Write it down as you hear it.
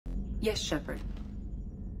Yes, Shepard.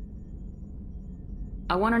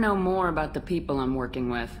 I want to know more about the people I'm working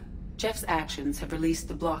with. Jeff's actions have released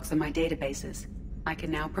the blocks in my databases. I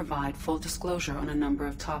can now provide full disclosure on a number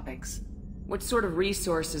of topics. What sort of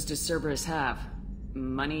resources does Cerberus have?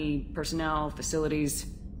 Money, personnel, facilities?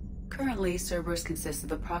 Currently, Cerberus consists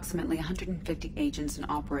of approximately 150 agents and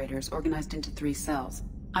operators organized into 3 cells.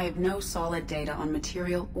 I have no solid data on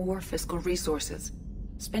material or fiscal resources.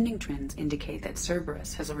 Spending trends indicate that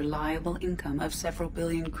Cerberus has a reliable income of several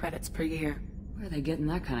billion credits per year. Where are they getting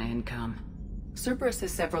that kind of income? Cerberus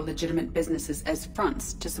has several legitimate businesses as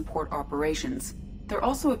fronts to support operations. There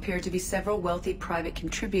also appear to be several wealthy private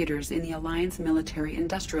contributors in the Alliance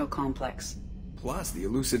military-industrial complex. Plus, the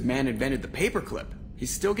elusive man invented the paperclip.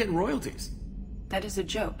 He's still getting royalties. That is a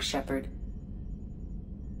joke, Shepard.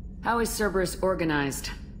 How is Cerberus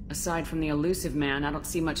organized? Aside from the elusive man, I don't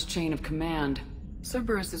see much chain of command.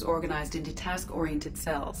 Cerberus is organized into task-oriented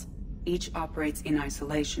cells. Each operates in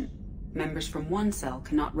isolation. Members from one cell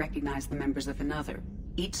cannot recognize the members of another.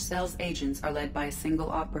 Each cell's agents are led by a single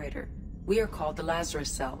operator. We are called the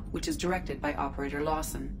Lazarus Cell, which is directed by Operator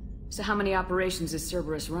Lawson. So how many operations is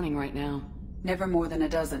Cerberus running right now? Never more than a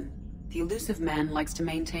dozen. The elusive man likes to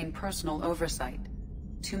maintain personal oversight.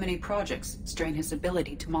 Too many projects strain his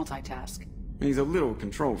ability to multitask. He's a little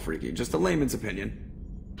control freaky, just a layman's opinion.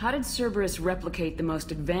 How did Cerberus replicate the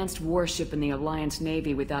most advanced warship in the Alliance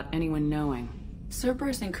Navy without anyone knowing?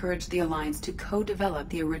 Cerberus encouraged the Alliance to co-develop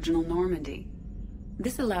the original Normandy.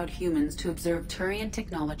 This allowed humans to observe Turian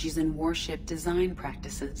technologies and warship design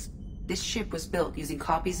practices. This ship was built using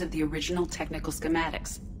copies of the original technical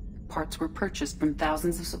schematics. Parts were purchased from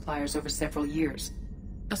thousands of suppliers over several years.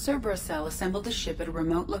 A Cerberus cell assembled the ship at a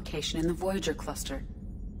remote location in the Voyager cluster.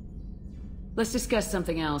 Let's discuss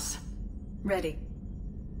something else. Ready.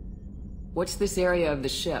 What's this area of the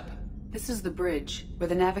ship? This is the bridge, where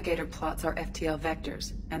the navigator plots our FTL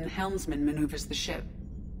vectors, and the helmsman maneuvers the ship.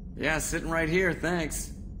 Yeah, sitting right here,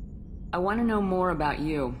 thanks. I want to know more about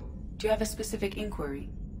you. Do you have a specific inquiry?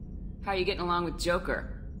 How are you getting along with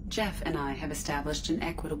Joker? Jeff and I have established an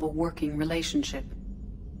equitable working relationship.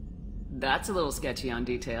 That's a little sketchy on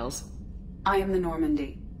details. I am the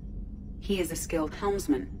Normandy. He is a skilled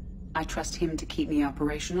helmsman. I trust him to keep me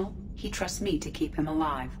operational. He trusts me to keep him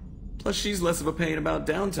alive. Plus, she's less of a pain about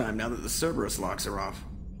downtime now that the Cerberus locks are off.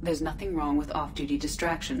 There's nothing wrong with off-duty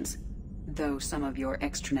distractions, though some of your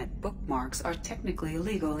extranet bookmarks are technically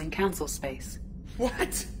illegal in council space.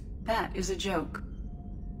 What? That is a joke.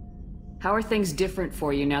 How are things different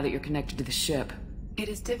for you now that you're connected to the ship? It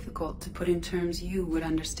is difficult to put in terms you would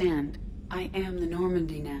understand. I am the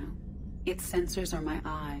Normandy now. Its sensors are my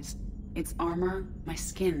eyes. Its armor, my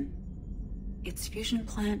skin. Its fusion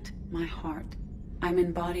plant, my heart. I'm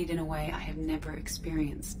embodied in a way I have never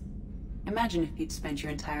experienced. Imagine if you'd spent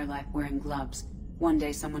your entire life wearing gloves. One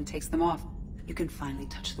day someone takes them off. You can finally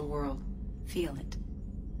touch the world. Feel it.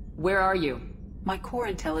 Where are you? My core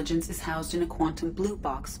intelligence is housed in a quantum blue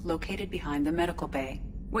box located behind the medical bay.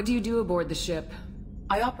 What do you do aboard the ship?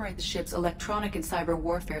 I operate the ship's electronic and cyber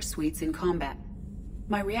warfare suites in combat.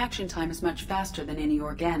 My reaction time is much faster than any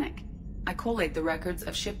organic. I collate the records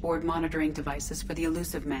of shipboard monitoring devices for the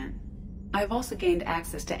elusive man. I have also gained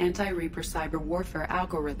access to anti-Reaper cyber warfare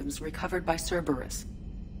algorithms recovered by Cerberus.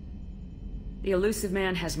 The elusive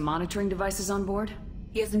man has monitoring devices on board?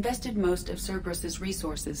 He has invested most of Cerberus's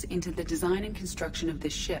resources into the design and construction of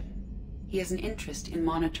this ship. He has an interest in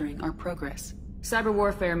monitoring our progress. Cyber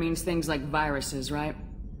warfare means things like viruses, right?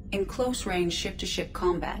 In close-range ship-to-ship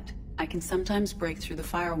combat, I can sometimes break through the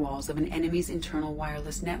firewalls of an enemy's internal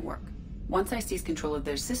wireless network. Once I seize control of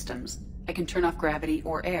their systems, I can turn off gravity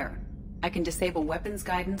or air. I can disable weapons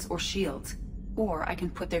guidance or shields, or I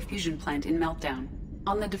can put their fusion plant in meltdown.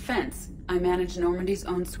 On the defense, I manage Normandy's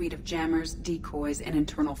own suite of jammers, decoys, and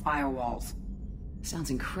internal firewalls.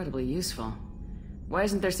 Sounds incredibly useful. Why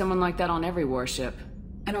isn't there someone like that on every warship?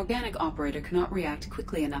 An organic operator cannot react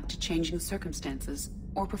quickly enough to changing circumstances,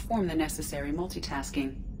 or perform the necessary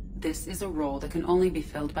multitasking. This is a role that can only be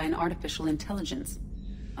filled by an artificial intelligence.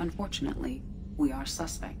 Unfortunately, we are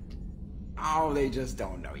suspect. Oh, they just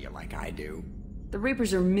don't know you like I do. The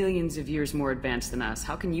Reapers are millions of years more advanced than us.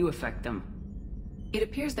 How can you affect them? It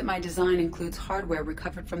appears that my design includes hardware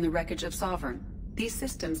recovered from the wreckage of Sovereign. These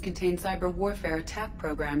systems contain cyber warfare attack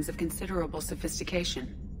programs of considerable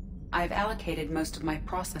sophistication. I have allocated most of my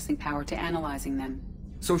processing power to analyzing them.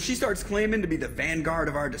 So if she starts claiming to be the vanguard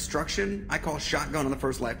of our destruction, I call shotgun on the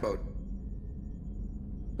first lifeboat.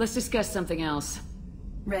 Let's discuss something else.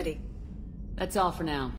 Ready. That's all for now.